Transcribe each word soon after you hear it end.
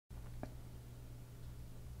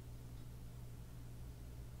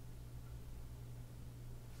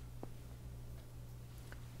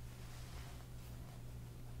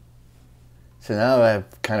So now that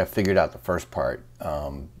I've kind of figured out the first part,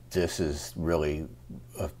 this is really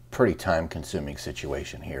a pretty time-consuming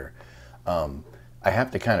situation here. I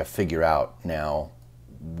have to kind of figure out now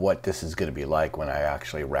what this is going to be like when I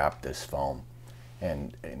actually wrap this foam,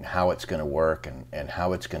 and how it's going to work, and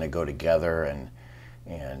how it's going to go together,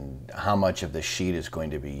 and how much of the sheet is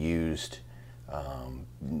going to be used.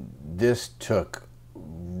 This took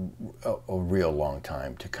a real long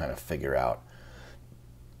time to kind of figure out,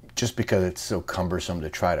 just because it's so cumbersome to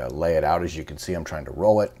try to lay it out. As you can see, I'm trying to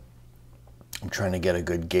roll it. I'm trying to get a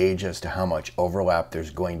good gauge as to how much overlap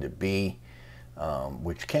there's going to be,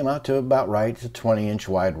 which came out to about right. It's a 20-inch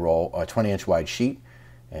wide roll, a 20-inch wide sheet,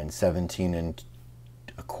 and 17¼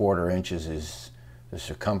 inches is the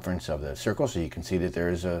circumference of the circle. So you can see that there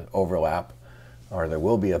is a overlap, or there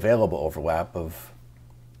will be available overlap of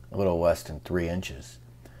a little less than 3 inches.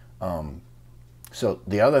 So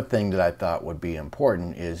the other thing that I thought would be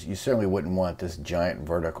important is you certainly wouldn't want this giant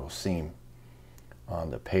vertical seam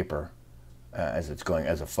on the paper as it's going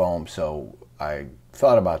as a foam. So I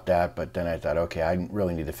thought about that, but then I thought, okay, I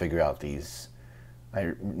really need to figure out these.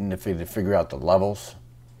 I need to figure out the levels,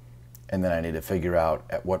 and then I need to figure out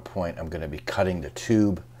at what point I'm going to be cutting the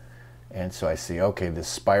tube. And so I see, okay, this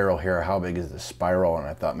spiral here, how big is the spiral? And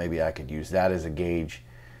I thought maybe I could use that as a gauge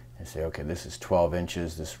and say, okay, this is 12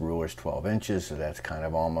 inches, this ruler's 12 inches, so that's kind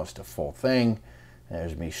of almost a full thing. And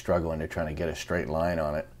there's me struggling to trying to get a straight line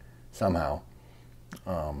on it somehow,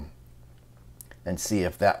 and see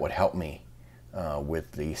if that would help me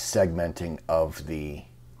with the segmenting of the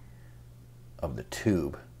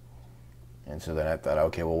tube. And so then I thought,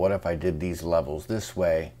 okay, well, what if I did these levels this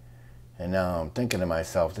way? And now I'm thinking to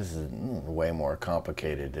myself, this is way more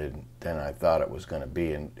complicated than I thought it was going to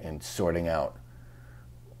be in sorting out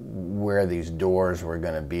where these doors were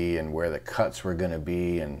going to be, and where the cuts were going to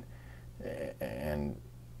be, and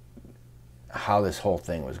how this whole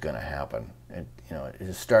thing was going to happen.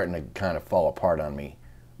 It's starting to kind of fall apart on me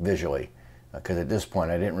visually, because at this point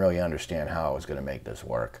I didn't really understand how I was going to make this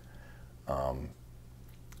work.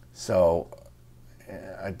 So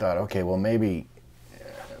I thought, okay, well, maybe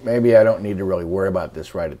I don't need to really worry about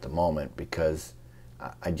this right at the moment, because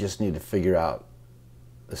I just need to figure out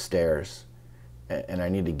the stairs, and I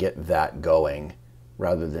need to get that going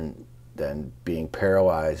rather than being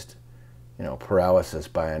paralyzed, paralysis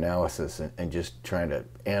by analysis, and just trying to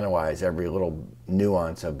analyze every little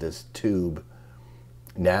nuance of this tube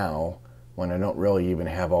now, when I don't really even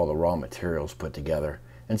have all the raw materials put together.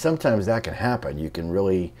 And sometimes that can happen. You can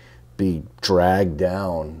really be dragged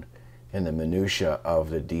down in the minutia of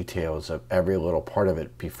the details of every little part of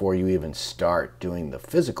it before you even start doing the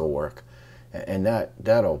physical work, and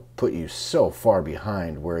that'll put you so far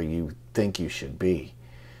behind where you think you should be.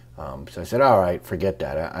 So I said, all right, forget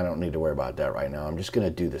that. I don't need to worry about that right now. I'm just going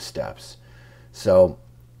to do the steps. So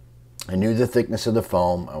I knew the thickness of the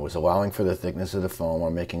foam. I was allowing for the thickness of the foam.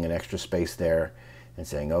 I'm making an extra space there and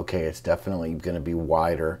saying, okay, it's definitely going to be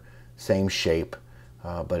wider, same shape,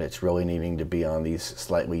 but it's really needing to be on these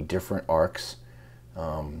slightly different arcs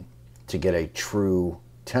to get a true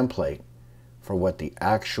template for what the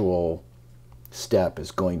actual step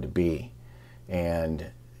is going to be. And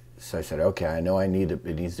so I said, okay, I know it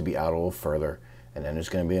needs to be out a little further, and then there's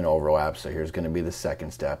going to be an overlap. So here's going to be the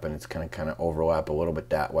second step, and it's going to kind of overlap a little bit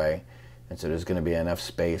that way. And so there's going to be enough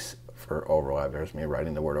space for overlap. There's me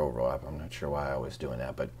writing the word overlap. I'm not sure why I was doing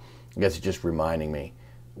that, but I guess it's just reminding me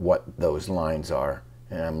what those lines are.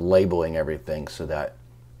 And I'm labeling everything so that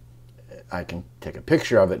I can take a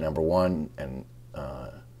picture of it, number one, and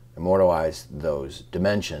immortalize those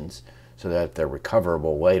dimensions so that they're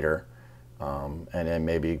recoverable later. And then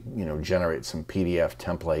maybe generate some PDF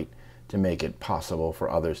template to make it possible for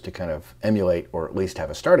others to kind of emulate, or at least have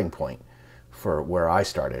a starting point for where I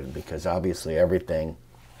started, because obviously everything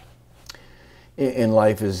in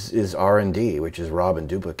life is R&D, which is rob and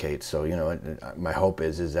duplicate. So my hope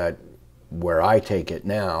is that where I take it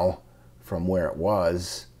now from where it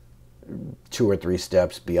was 2 or 3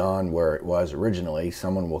 steps beyond where it was originally,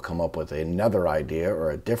 someone will come up with another idea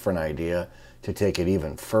or a different idea to take it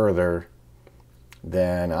even further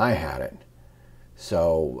than I had it.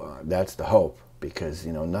 So that's the hope, because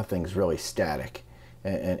nothing's really static,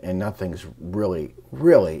 and nothing's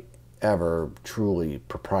really ever truly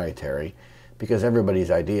proprietary, because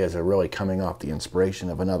everybody's ideas are really coming off the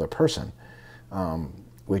inspiration of another person,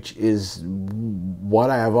 which is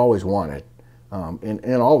what I have always wanted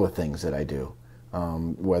in all the things that I do,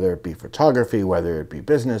 whether it be photography, whether it be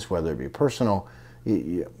business, whether it be personal.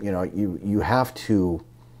 You have to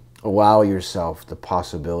allow yourself the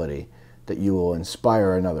possibility that you will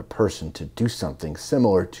inspire another person to do something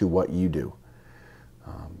similar to what you do.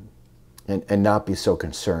 and not be so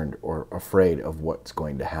concerned or afraid of what's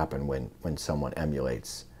going to happen when someone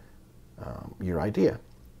emulates your idea.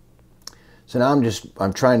 So now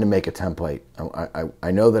I'm trying to make a template.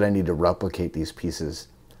 I know that I need to replicate these pieces,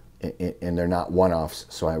 and they're not one-offs,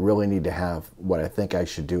 so I really need to have, what I think I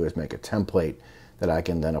should do is make a template that I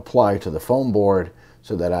can then apply to the foam board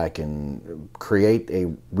so that I can create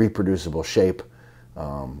a reproducible shape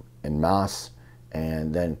in mass,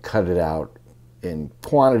 and then cut it out in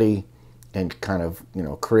quantity and kind of,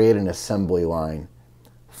 create an assembly line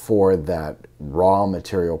for that raw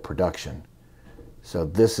material production. So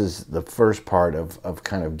this is the first part of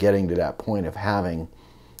kind of getting to that point of having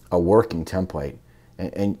a working template.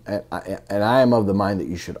 And I am of the mind that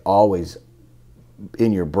you should always,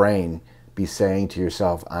 in your brain, be saying to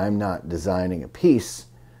yourself, I'm not designing a piece,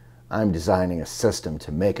 I'm designing a system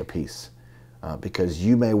to make a piece. Because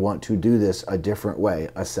you may want to do this a different way,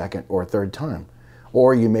 a second or third time.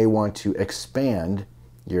 Or you may want to expand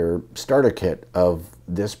your starter kit of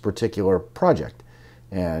this particular project.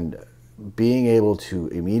 And being able to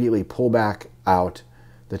immediately pull back out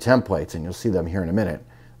the templates, and you'll see them here in a minute,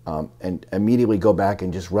 and immediately go back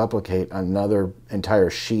and just replicate another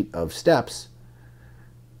entire sheet of steps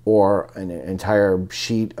or an entire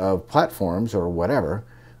sheet of platforms or whatever,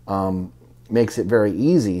 makes it very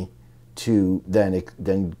easy to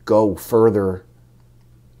then go further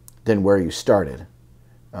than where you started,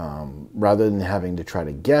 rather than having to try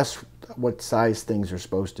to guess what size things are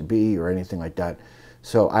supposed to be or anything like that.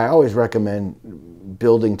 So I always recommend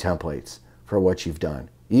building templates for what you've done,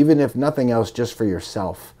 even if nothing else, just for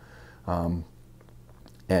yourself,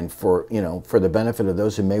 and for the benefit of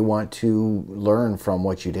those who may want to learn from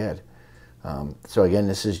what you did. So again,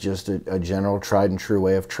 this is just a general tried and true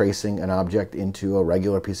way of tracing an object into a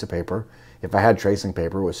regular piece of paper. If I had tracing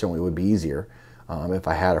paper, it certainly would be easier. If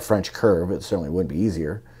I had a French curve, it certainly would be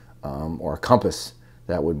easier. Or a compass,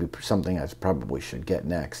 that would be something I probably should get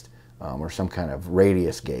next. Or some kind of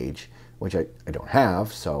radius gauge, which I don't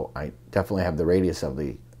have, so I definitely have the radius of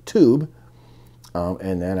the tube,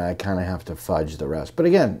 and then I kind of have to fudge the rest. But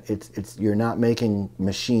again, you're not making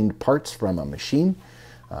machined parts from a machine.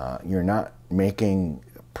 You're not making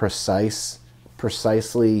precisely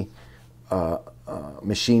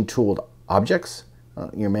machine-tooled objects.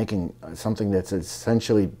 You're making something that's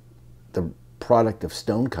essentially the product of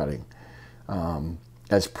stone cutting,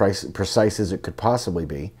 as precise as it could possibly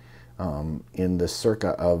be, in the circa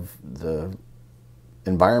of the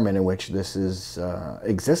environment in which this is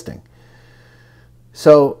existing.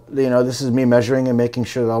 So, this is me measuring and making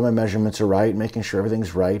sure that all my measurements are right, making sure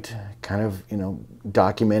everything's right, kind of,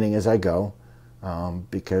 documenting as I go,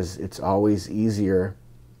 because it's always easier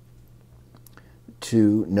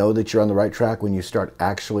to know that you're on the right track when you start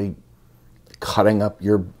actually cutting up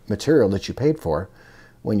your material that you paid for,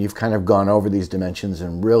 when you've kind of gone over these dimensions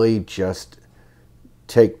and really just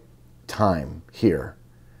take time here.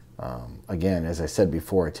 Again, as I said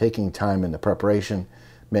before, taking time in the preparation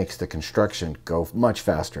makes the construction go much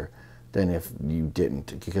faster than if you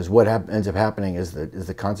didn't. Because what ends up happening is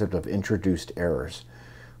the concept of introduced errors,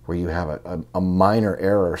 where you have a minor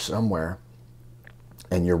error somewhere,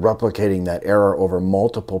 and you're replicating that error over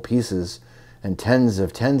multiple pieces and tens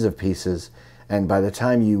of pieces, and by the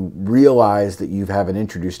time you realize that you have an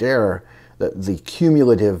introduced error, the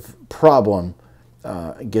cumulative problem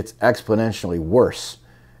gets exponentially worse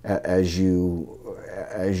as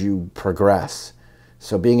you progress.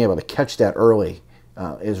 So being able to catch that early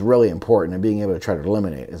is really important, and being able to try to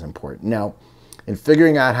eliminate it is important. Now, in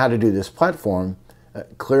figuring out how to do this platform,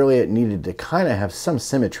 clearly it needed to kind of have some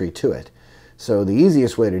symmetry to it. So the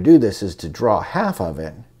easiest way to do this is to draw half of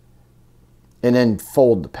it and then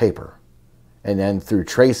fold the paper. And then through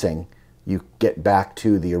tracing, you get back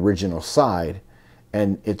to the original side,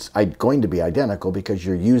 and it's going to be identical because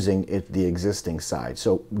you're using the existing side.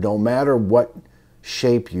 So no matter what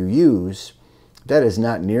shape you use, that is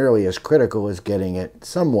not nearly as critical as getting it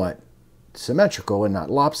somewhat symmetrical and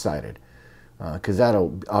not lopsided, because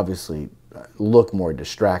that'll obviously look more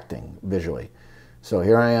distracting visually. So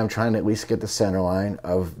here I am trying to at least get the center line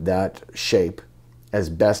of that shape as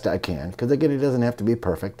best I can, because again, it doesn't have to be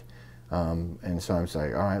perfect. And so I'm just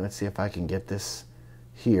like, all right, let's see if I can get this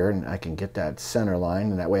here, and I can get that center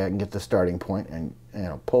line, and that way I can get the starting point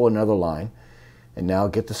and pull another line, and now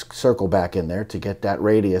get the circle back in there to get that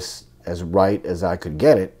radius as right as I could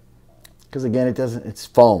get it. Because again, it's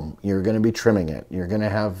foam. You're going to be trimming it. You're going to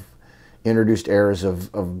have introduced errors of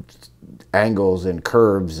angles and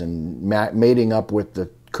curves and mating up with the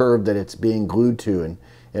curve that it's being glued to, and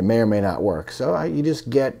it may or may not work. So you just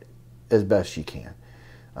get as best you can.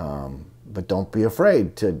 But don't be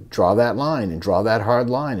afraid to draw that line and draw that hard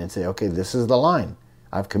line and say, okay, this is the line.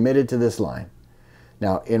 I've committed to this line.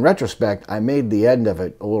 Now, in retrospect, I made the end of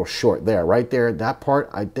it a little short there. Right there, that part,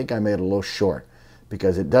 I think I made it a little short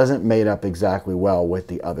because it doesn't mate up exactly well with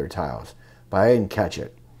the other tiles. But I didn't catch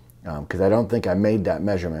it because I don't think I made that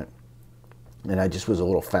measurement, and I just was a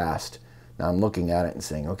little fast. Now I'm looking at it and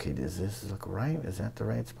saying, okay, does this look right? Is that the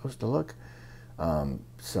way it's supposed to look?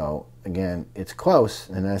 So again, it's close,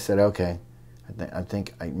 and I said, okay, I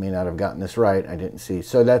think I may not have gotten this right. I didn't see.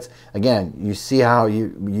 So that's, again, you see how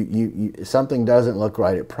something doesn't look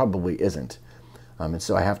right, it probably isn't. And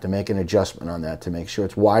so I have to make an adjustment on that to make sure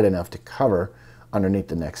it's wide enough to cover underneath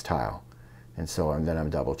the next tile. And so then I'm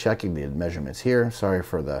double checking the measurements here. Sorry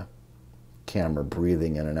for the camera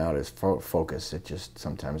breathing in and out as focus. It just,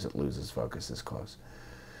 sometimes it loses focus this close.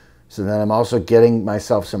 So then I'm also getting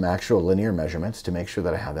myself some actual linear measurements to make sure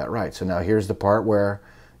that I have that right. So now here's the part where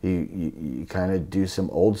you kind of do some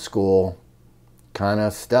old school kind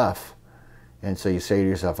of stuff. And so you say to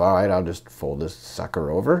yourself, all right, I'll just fold this sucker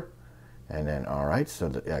over. And then, all right, so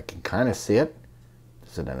that I can kind of see it.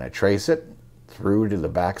 So then I trace it through to the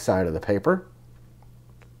back side of the paper.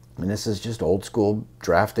 And this is just old school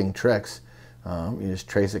drafting tricks. You just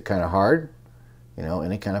trace it kind of hard. You know,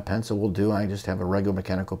 any kind of pencil will do. I just have a regular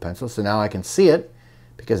mechanical pencil. So now I can see it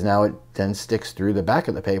because now it then sticks through the back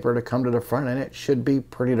of the paper to come to the front, and it should be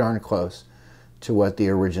pretty darn close to what the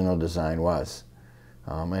original design was.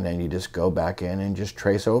 And then you just go back in and just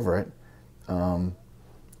trace over it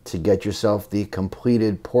to get yourself the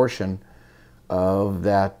completed portion of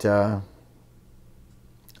that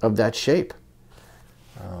shape.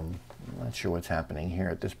 I'm not sure what's happening here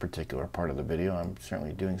at this particular part of the video. I'm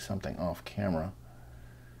certainly doing something off camera,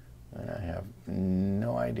 and I have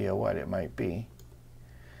no idea what it might be.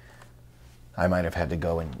 I might have had to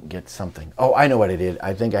go and get something. Oh, I know what I did.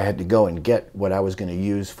 I think I had to go and get what I was going to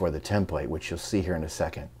use for the template, which you'll see here in a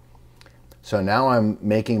second. So now I'm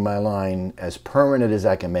making my line as permanent as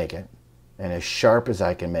I can make it and as sharp as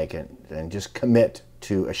I can make it, and just commit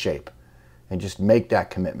to a shape and just make that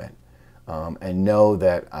commitment. And know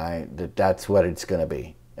that that's what it's going to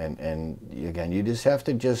be. And again, you just have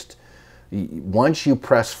to once you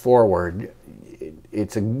press forward,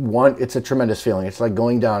 it's a tremendous feeling. It's like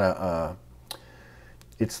going down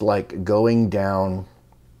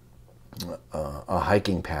a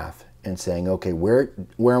hiking path and saying, okay, where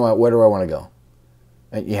do I want to go?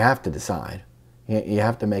 And you have to decide. You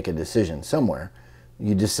have to make a decision somewhere.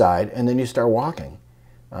 You decide, and then you start walking.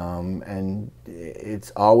 And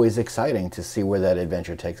it's always exciting to see where that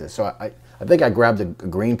adventure takes us. So I think I grabbed a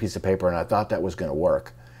green piece of paper and I thought that was going to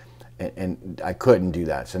work. And I couldn't do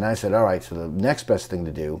that. So then I said, all right, so the next best thing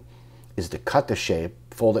to do is to cut the shape,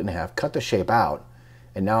 fold it in half, cut the shape out,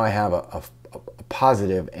 and now I have a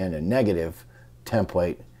positive and a negative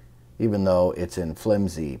template. Even though it's in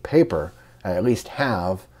flimsy paper, I at least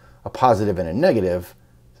have a positive and a negative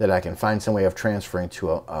that I can find some way of transferring to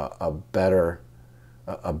a better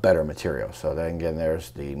material. So then again, there's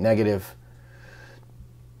the negative,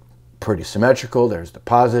 pretty symmetrical. There's the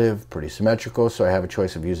positive, pretty symmetrical. So I have a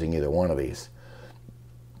choice of using either one of these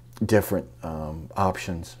different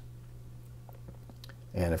options.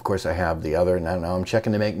 And of course I have the other. Now I'm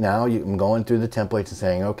checking to make, I'm going through the templates and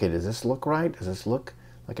saying, okay, does this look right? Does this look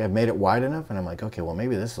like I've made it wide enough? And I'm like, okay, well,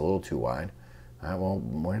 maybe this is a little too wide. Well,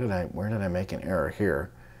 where did I make an error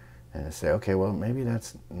here? And I say, okay, well, maybe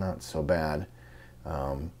that's not so bad.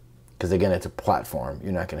 Because again, it's a platform.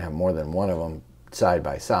 You're not going to have more than one of them side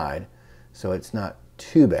by side, so it's not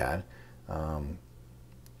too bad.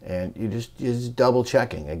 And you just double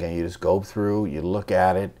checking. Again, you just go through, you look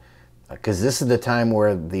at it, because this is the time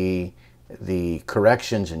where the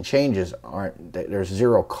corrections and changes there's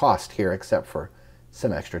zero cost here except for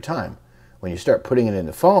some extra time. When you start putting it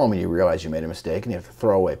into foam and you realize you made a mistake and you have to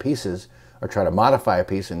throw away pieces or try to modify a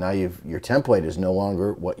piece, and now your template is no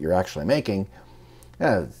longer what you're actually making,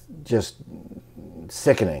 it's just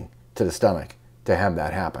sickening to the stomach to have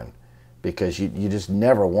that happen, because you just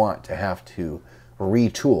never want to have to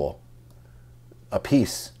retool a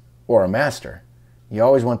piece or a master. You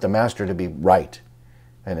always want the master to be right.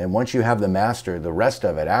 And then once you have the master, the rest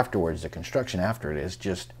of it afterwards, the construction after it is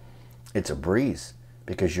just, it's a breeze,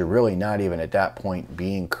 because you're really not even at that point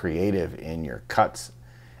being creative in your cuts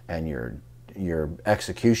and your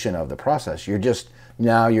execution of the process.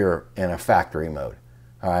 Now you're in a factory mode.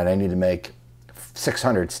 All right, I need to make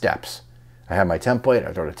 600 steps. I have my template,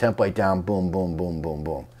 I throw the template down, boom, boom, boom, boom,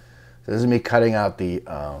 boom. So this is me cutting out the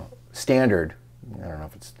standard, I don't know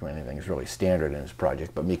if anything's really standard in this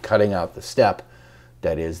project, but me cutting out the step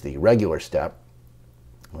that is the regular step.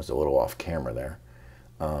 I was a little off camera there.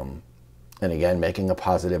 And again, making a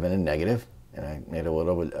positive and a negative. And I made a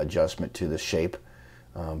little adjustment to the shape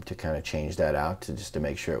to kind of change that out just to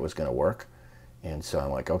make sure it was going to work. And so I'm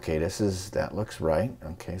like, okay, that looks right.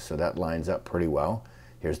 Okay, so that lines up pretty well.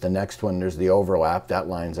 Here's the next one. There's the overlap. That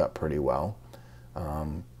lines up pretty well.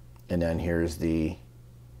 And then here's the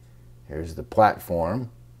platform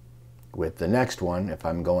with the next one. If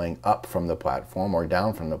I'm going up from the platform or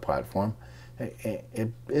down from the platform,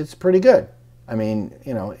 it's pretty good. I mean,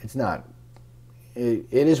 you know, it's not.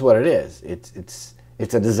 It is what it is. It's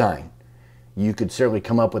a design. You could certainly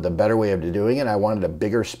come up with a better way of doing it. I wanted a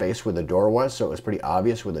bigger space where the door was, so it was pretty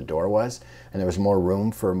obvious where the door was, and there was more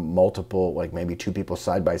room for multiple, like maybe 2 people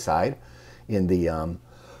side by side in the,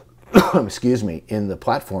 excuse me, in the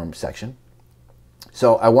platform section.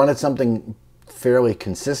 So I wanted something fairly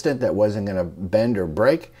consistent that wasn't going to bend or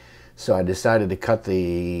break. So I decided to cut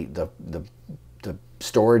the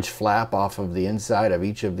storage flap off of the inside of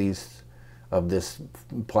each of this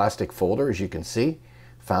plastic folder, as you can see.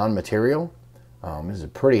 Found material. This is a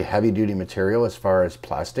pretty heavy-duty material as far as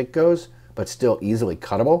plastic goes, but still easily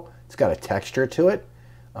cuttable. It's got a texture to it,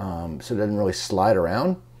 so it doesn't really slide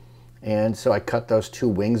around. And so I cut those 2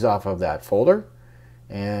 wings off of that folder,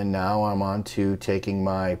 and now I'm on to taking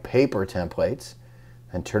my paper templates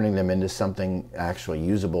and turning them into something actually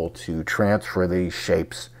usable to transfer these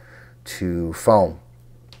shapes to foam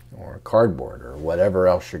or cardboard or whatever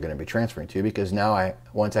else you're going to be transferring to, because now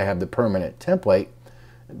once I have the permanent template,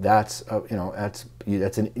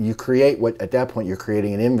 you create what, at that point, you're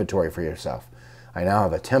creating an inventory for yourself. I now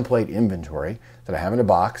have a template inventory that I have in a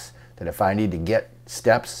box that if I need to get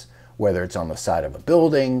steps, whether it's on the side of a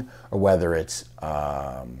building or whether it's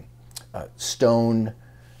stone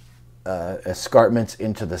escarpments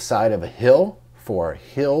into the side of a hill for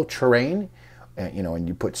hill terrain, and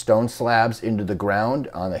you put stone slabs into the ground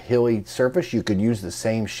on a hilly surface, you could use the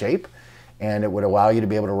same shape, and it would allow you to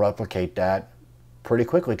be able to replicate that pretty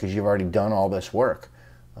quickly because you've already done all this work.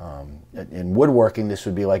 In woodworking, this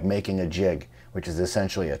would be like making a jig, which is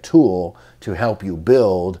essentially a tool to help you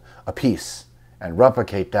build a piece and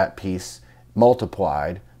replicate that piece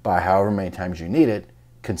multiplied by however many times you need it,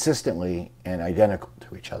 consistently and identical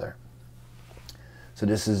to each other. So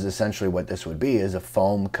this is essentially what this would be, is a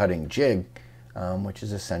foam cutting jig, which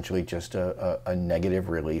is essentially just a negative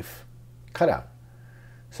relief cutout.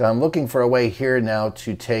 So I'm looking for a way here now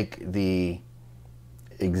to take the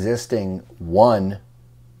existing 1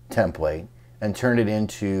 template and turn it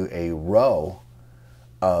into a row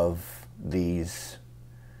of these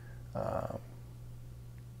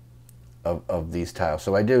tiles.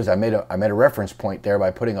 So what I do is I made a reference point there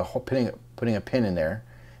by putting a pin in there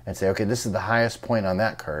and say, okay, this is the highest point on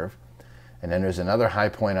that curve, and then there's another high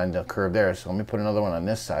point on the curve there. So let me put another one on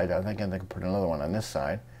this side. I think I can put another one on this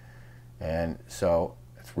side, and so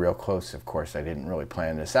it's real close. Of course, I didn't really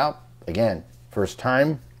plan this out. Again, first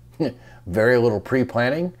time, very little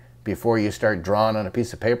pre-planning before you start drawing on a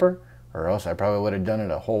piece of paper, or else I probably would have done it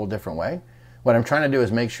a whole different way. What I'm trying to do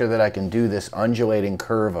is make sure that I can do this undulating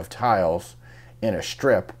curve of tiles in a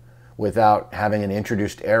strip without having an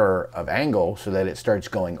introduced error of angle so that it starts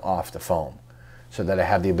going off the foam, so that I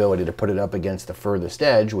have the ability to put it up against the furthest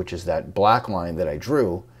edge, which is that black line that I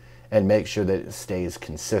drew, and make sure that it stays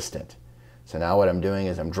consistent. So now what I'm doing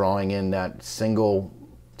is I'm drawing in that single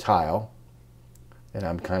tile, and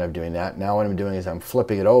I'm kind of doing that. Now what I'm doing is I'm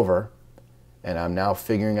flipping it over, and I'm now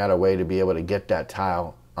figuring out a way to be able to get that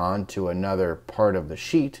tile onto another part of the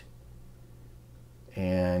sheet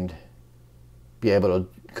and be able to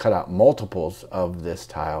cut out multiples of this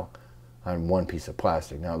tile on 1 piece of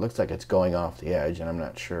plastic. Now it looks like it's going off the edge, and I'm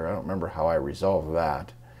not sure, I don't remember how I resolved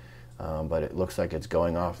that, but it looks like it's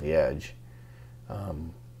going off the edge.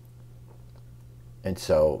 And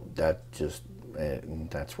so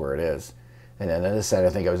that's where it is. And then on this side, I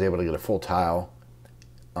think I was able to get a full tile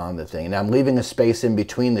on the thing. And I'm leaving a space in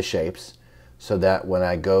between the shapes so that when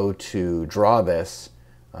I go to draw this,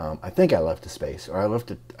 I think I left a space, or I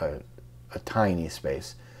left a tiny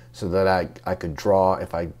space, so that I could draw.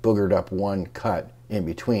 If I boogered up 1 cut in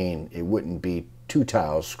between, it wouldn't be 2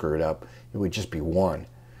 tiles screwed up, it would just be 1,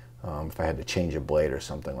 if I had to change a blade or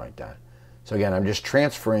something like that. So again, I'm just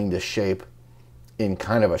transferring this shape in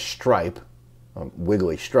kind of a stripe, a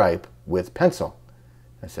wiggly stripe, with pencil.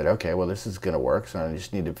 I said, okay, well, this is going to work, so I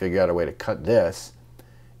just need to figure out a way to cut this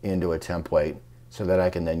into a template so that I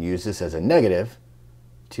can then use this as a negative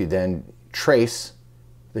to then trace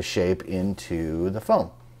the shape into the foam.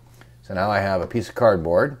 So now I have a piece of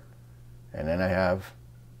cardboard, and then I have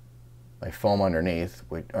my foam underneath,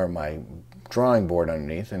 or my drawing board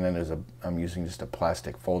underneath, and then I'm using just a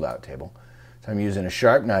plastic fold-out table. So I'm using a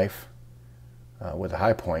sharp knife with a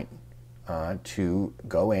high point to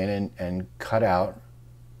go in and cut out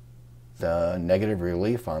the negative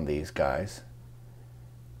relief on these guys.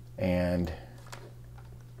 And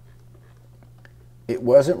it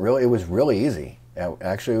was really easy.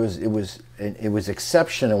 Actually, it was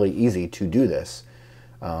exceptionally easy to do this.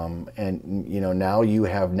 And you know, now you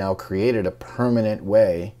have now created a permanent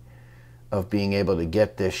way of being able to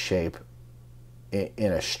get this shape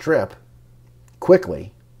in a strip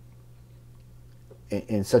quickly,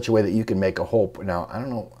 in such a way that you can make a hole. Now, I don't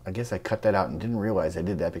know, I guess I cut that out and didn't realize I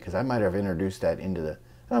did that, because I might have introduced that into the,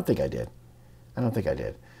 I don't think I did.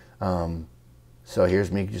 So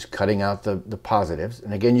here's me just cutting out the positives.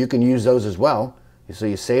 And again, you can use those as well. So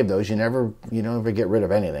you save those. You never get rid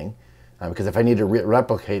of anything. Because if I need to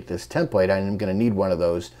replicate this template, I'm going to need one of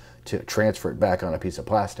those to transfer it back on a piece of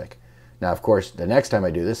plastic. Now, of course, the next time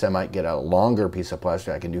I do this, I might get a longer piece of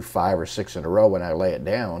plastic. I can do 5 or 6 in a row when I lay it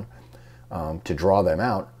down to draw them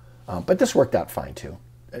out. But this worked out fine too.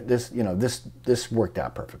 This worked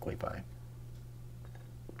out perfectly fine.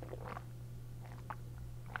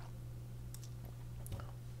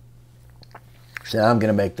 So now I'm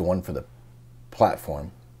going to make the one for the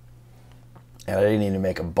platform. And I didn't need to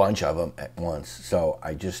make a bunch of them at once. So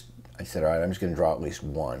I said, all right, I'm just going to draw at least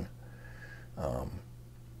one.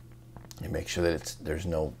 And make sure that there's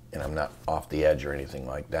no, and I'm not off the edge or anything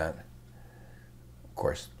like that. Of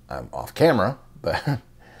course, I'm off camera, but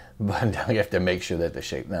now you have to make sure that the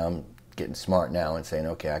shape, now I'm getting smart now and saying,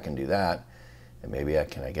 okay, I can do that. And maybe I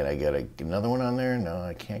get another one on there? No,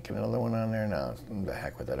 I can't get another one on there. No, the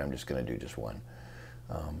heck with that. I'm just going to do just one.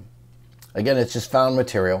 Again, it's just found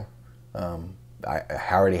material. I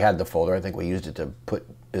already had the folder. I think we used it to put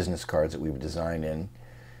business cards that we've designed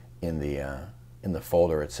in the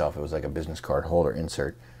folder itself. It was like a business card holder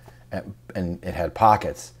insert, and it had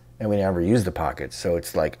pockets, and we never used the pockets. So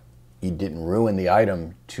it's like you didn't ruin the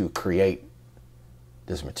item to create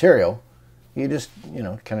this material. You just,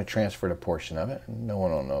 kind of transferred a portion of it, and no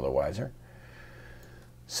one will know the wiser.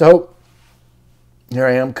 So here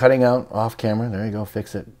I am cutting out off camera. There you go,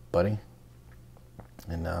 fix it, buddy.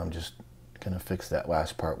 And now I'm just going to fix that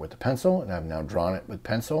last part with the pencil, and I've now drawn it with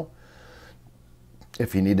pencil.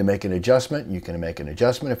 If you need to make an adjustment, you can make an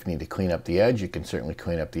adjustment. If you need to clean up the edge, you can certainly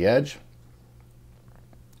clean up the edge.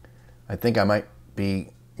 I think I might be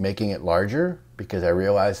making it larger because I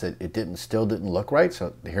realized that it still didn't look right.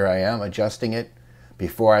 So here I am adjusting it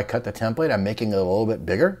before I cut the template. I'm making it a little bit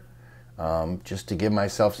bigger just to give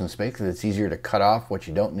myself some space, because it's easier to cut off what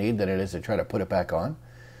you don't need than it is to try to put it back on.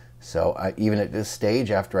 So even at this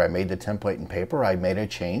stage, after I made the template in paper, I made a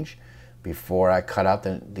change before I cut out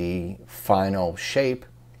the final shape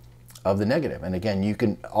of the negative. And again, you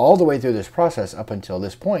can, all the way through this process up until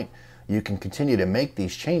this point, you can continue to make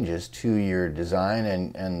these changes to your design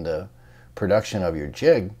and the production of your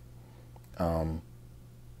jig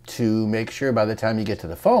to make sure by the time you get to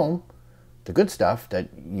the foam, the good stuff that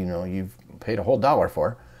you've paid a whole $1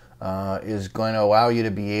 for, is going to allow you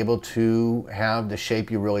to be able to have the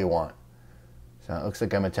shape you really want. So it looks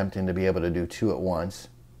like I'm attempting to be able to do 2 at once.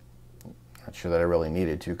 Not sure that I really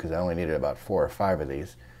needed to, because I only needed about 4 or 5 of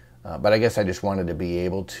these. But I guess I just wanted to be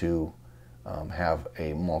able to have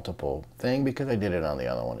a multiple thing, because I did it on the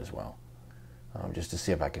other one as well. Just to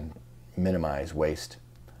see if I can minimize waste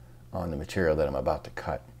on the material that I'm about to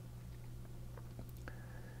cut.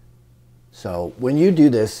 So when you do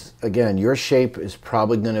this, again, your shape is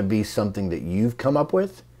probably going to be something that you've come up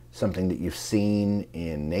with, something that you've seen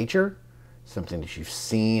in nature, something that you've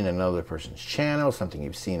seen in another person's channel, something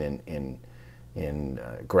you've seen in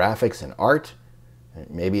graphics and art,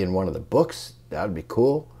 maybe in one of the books. That would be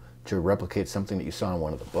cool, to replicate something that you saw in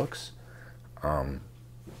one of the books.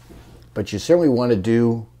 But you certainly want to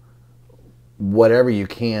do whatever you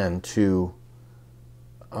can to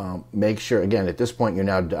make sure, again, at this point,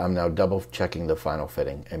 I'm now double checking the final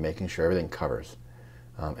fitting and making sure everything covers.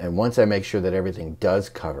 And once I make sure that everything does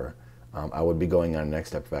cover, I would be going on the next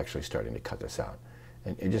step of actually starting to cut this out.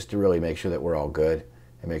 And just to really make sure that we're all good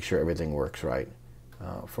and make sure everything works right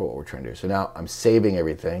for what we're trying to do. So now I'm saving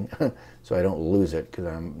everything so I don't lose it, because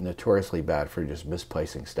I'm notoriously bad for just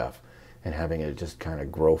misplacing stuff and having it just kind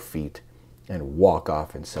of grow feet and walk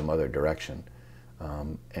off in some other direction.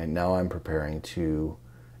 And now I'm preparing to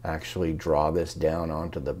actually draw this down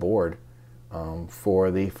onto the board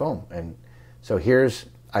for the foam. And so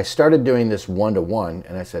I started doing this 1-to-1,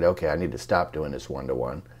 and I said, okay, I need to stop doing this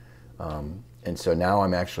 1-to-1. And so now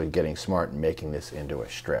I'm actually getting smart and making this into a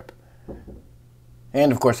strip.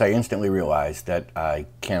 And of course, I instantly realized that I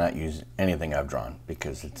cannot use anything I've drawn,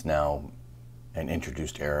 because it's now an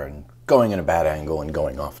introduced error and going in a bad angle and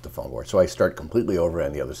going off the foam board. So I start completely over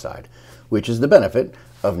on the other side, which is the benefit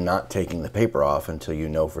of not taking the paper off until you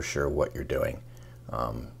know for sure what you're doing.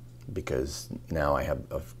 Because now I have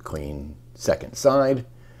a clean second side.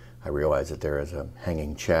 I realize that there is a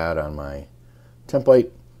hanging chad on my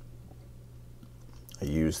template. I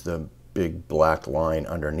use the big black line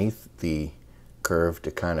underneath the curve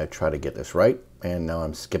to kind of try to get this right. And now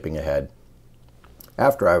I'm skipping ahead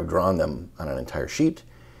after I've drawn them on an entire sheet.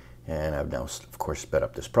 And I've now, of course, sped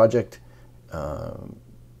up this project.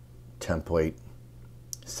 Template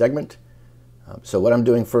segment. So what I'm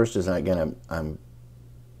doing first is, again, I'm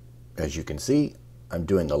as you can see, I'm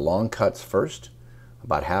doing the long cuts first,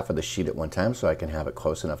 about half of the sheet at one time, so I can have it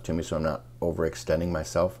close enough to me so I'm not overextending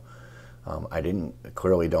myself. I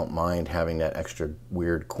clearly don't mind having that extra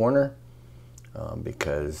weird corner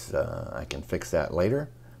because I can fix that later.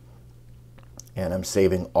 And I'm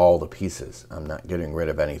saving all the pieces. I'm not getting rid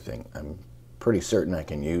of anything. I'm pretty certain I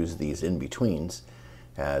can use these in-betweens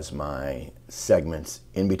as my segments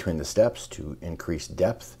in between the steps to increase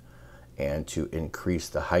depth and to increase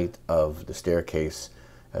the height of the staircase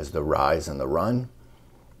as the rise and the run,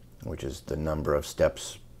 which is the number of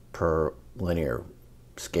steps per linear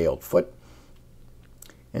scaled foot.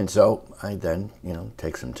 And so I then,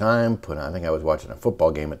 take some time, put on, I think I was watching a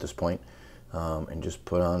football game at this point, and just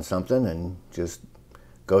put on something and just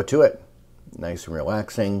go to it. Nice and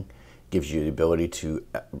relaxing, gives you the ability to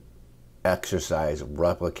exercise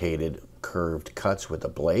replicated curved cuts with a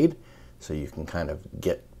blade, so you can kind of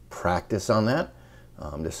get practice on that.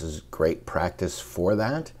 This is great practice for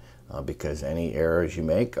that because any errors you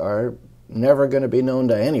make are never going to be known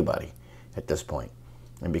to anybody at this point.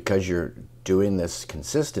 And because you're doing this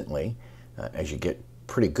consistently, as you get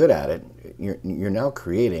pretty good at it, you're now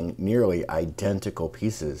creating nearly identical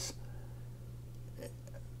pieces,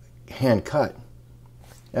 hand cut.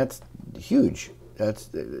 That's huge. That's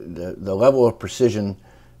the level of precision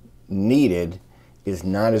needed is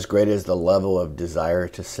not as great as the level of desire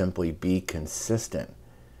to simply be consistent,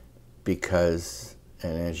 because,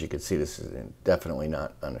 and as you can see, this is definitely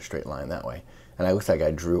not on a straight line that way. And it looks like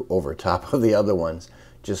I drew over top of the other ones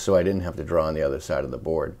just so I didn't have to draw on the other side of the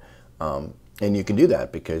board. And you can do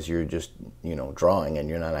that because you're just, drawing and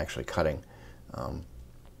you're not actually cutting.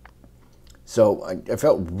 So I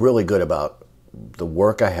felt really good about the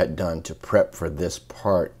work I had done to prep for this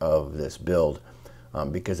part of this build.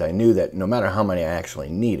 Because I knew that no matter how many I actually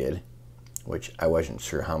needed, which I wasn't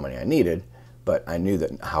sure how many I needed, but I knew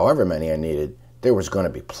that however many I needed, there was going to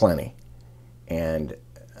be plenty. And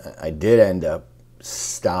I did end up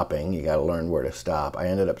stopping. You got to learn where to stop. I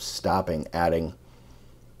ended up stopping adding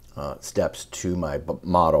steps to my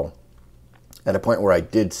model at a point where I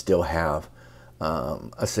did still have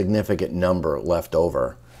a significant number left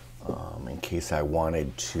over in case I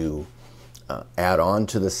wanted to add on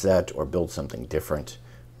to the set or build something different,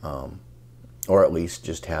 or at least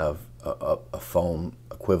just have a foam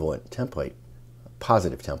equivalent template,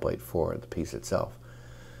 positive template for the piece itself.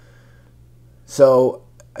 So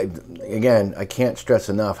again, I can't stress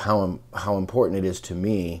enough how important it is to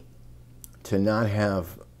me to not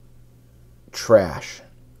have trash.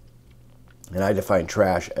 And I define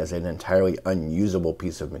trash as an entirely unusable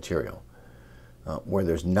piece of material where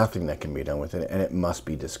there's nothing that can be done with it and it must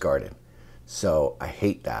be discarded. So I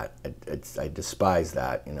hate that. I despise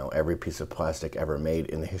that. Every piece of plastic ever made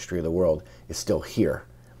in the history of the world is still here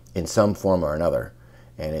in some form or another.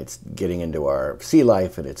 And it's getting into our sea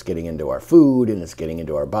life, and it's getting into our food, and it's getting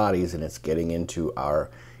into our bodies, and it's getting into our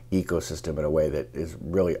ecosystem in a way that is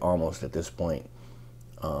really almost at this point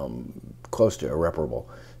close to irreparable.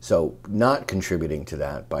 So not contributing to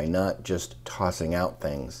that by not just tossing out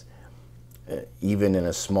things, even in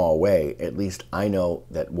a small way, at least I know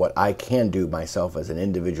that what I can do myself as an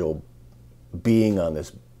individual being on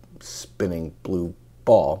this spinning blue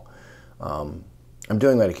ball, I'm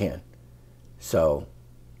doing what I can. So,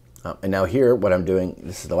 and now here, what I'm doing,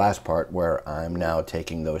 this is the last part where I'm now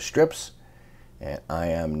taking those strips and I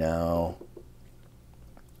am now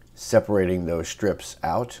separating those strips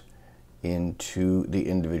out into the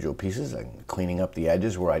individual pieces. I'm cleaning up the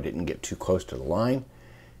edges where I didn't get too close to the line,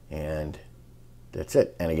 and that's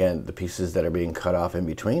it. And again, the pieces that are being cut off in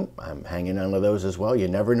between, I'm hanging on to those as well. You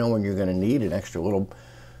never know when you're going to need an extra little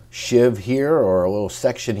shiv here or a little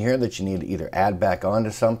section here that you need to either add back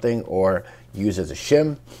onto something or use as a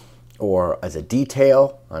shim or as a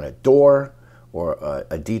detail on a door or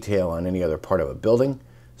a detail on any other part of a building.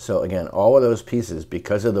 So again, all of those pieces,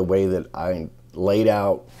 because of the way that I laid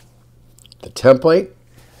out the template,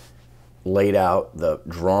 laid out the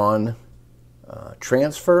drawn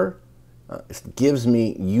transfer, It gives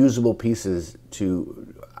me usable pieces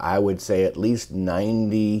to, I would say, at least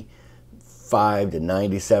 95 to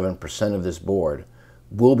 97% of this board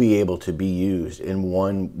will be able to be used in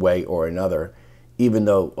one way or another, even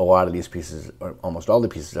though a lot of these pieces, or almost all the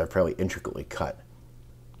pieces, are fairly intricately cut.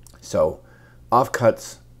 So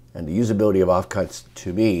offcuts and the usability of offcuts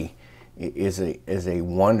to me is a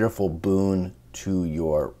wonderful boon to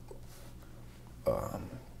your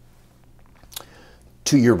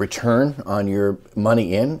return on your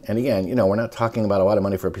money in. And again, you know, we're not talking about a lot of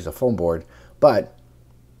money for a piece of foam board, but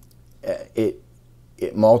it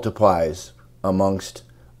multiplies amongst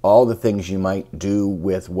all the things you might do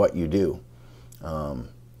with what you do.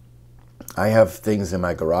 I have things in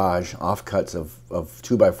my garage, offcuts of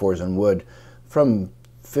 2x4s and wood from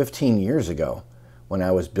 15 years ago when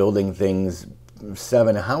I was building things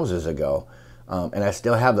 7 houses ago. And I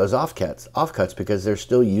still have those offcuts because they're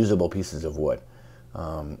still usable pieces of wood.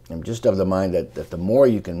 I'm just of the mind that the more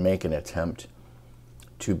you can make an attempt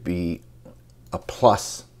to be a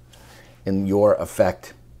plus in your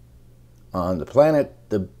effect on the planet,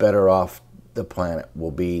 the better off the planet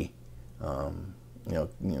will be. You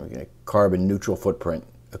know, carbon neutral footprint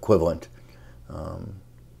equivalent.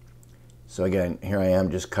 So again, here I am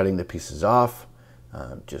just cutting the pieces off,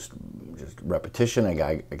 just repetition.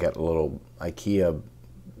 I got a little IKEA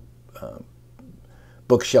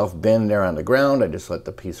bookshelf bin there on the ground. I just let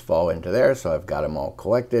the piece fall into there, so I've got them all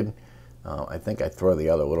collected. I think I throw the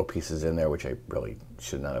other little pieces in there, which I really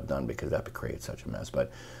should not have done because that would create such a mess,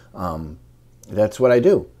 but that's what I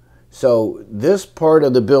do. So this part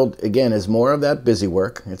of the build, again, is more of that busy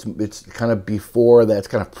work. It's kind of before that, it's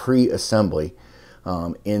kind of pre-assembly,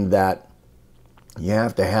 in that you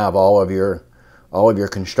have to have all of your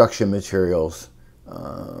construction materials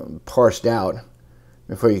parsed out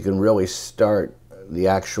before you can really start the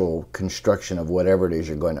actual construction of whatever it is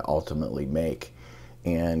you're going to ultimately make.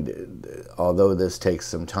 And although this takes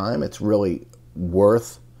some time, it's really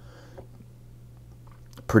worth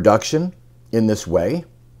production in this way.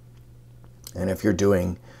 And if you're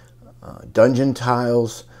doing dungeon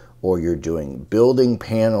tiles, or you're doing building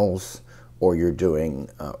panels, or you're doing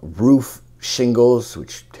roof shingles,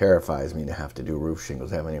 which terrifies me to have to do roof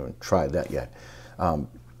shingles. I haven't even tried that yet.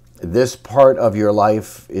 This part of your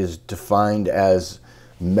life is defined as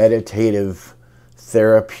meditative,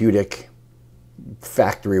 therapeutic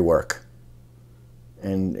factory work.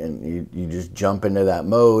 And you just jump into that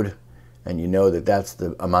mode, and you know that that's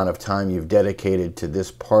the amount of time you've dedicated to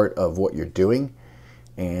this part of what you're doing.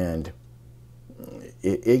 And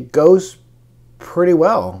it goes pretty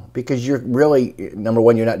well because you're really, number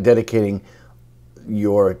one, you're not dedicating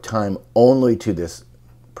your time only to this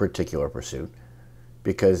particular pursuit,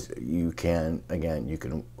 because you can, again, you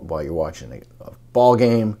can, while you're watching a ball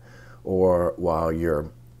game or while you're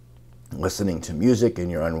listening to music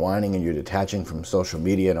and you're unwinding and you're detaching from social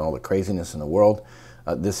media and all the craziness in the world,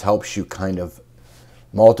 this helps you kind of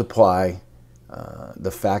multiply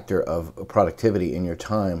the factor of productivity in your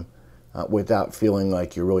time without feeling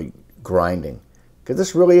like you're really grinding. Because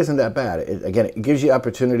this really isn't that bad. Again, it gives you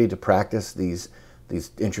opportunity to practice these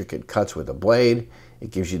intricate cuts with a blade. It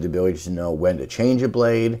gives you the ability to know when to change a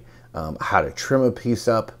blade, how to trim a piece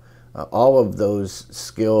up. All of those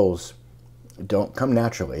skills don't come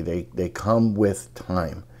naturally. They come with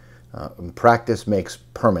time. Practice makes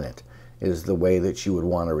permanent is the way that you would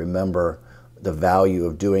want to remember the value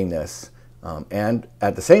of doing this. And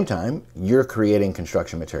at the same time, you're creating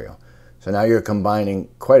construction material. So now you're combining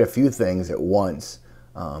quite a few things at once.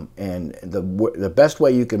 And the best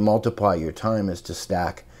way you can multiply your time is to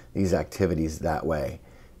stack these activities that way.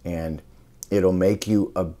 And it'll make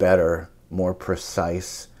you a better, more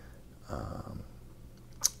precise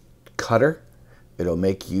cutter. It'll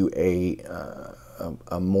make you a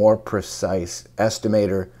more precise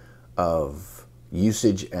estimator of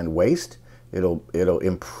usage and waste. It'll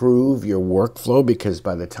improve your workflow, because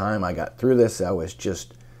by the time I got through this, I was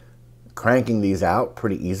just cranking these out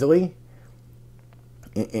pretty easily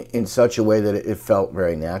in such a way that it felt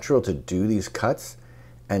very natural to do these cuts.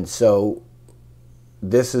 And so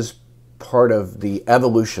this is part of the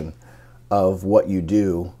evolution of what you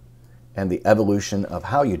do and the evolution of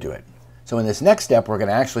how you do it. So in this next step, we're going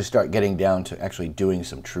to actually start getting down to actually doing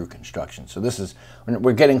some true construction. So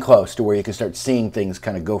we're getting close to where you can start seeing things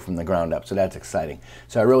kind of go from the ground up. So that's exciting.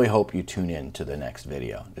 So I really hope you tune in to the next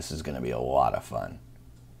video. This is going to be a lot of fun.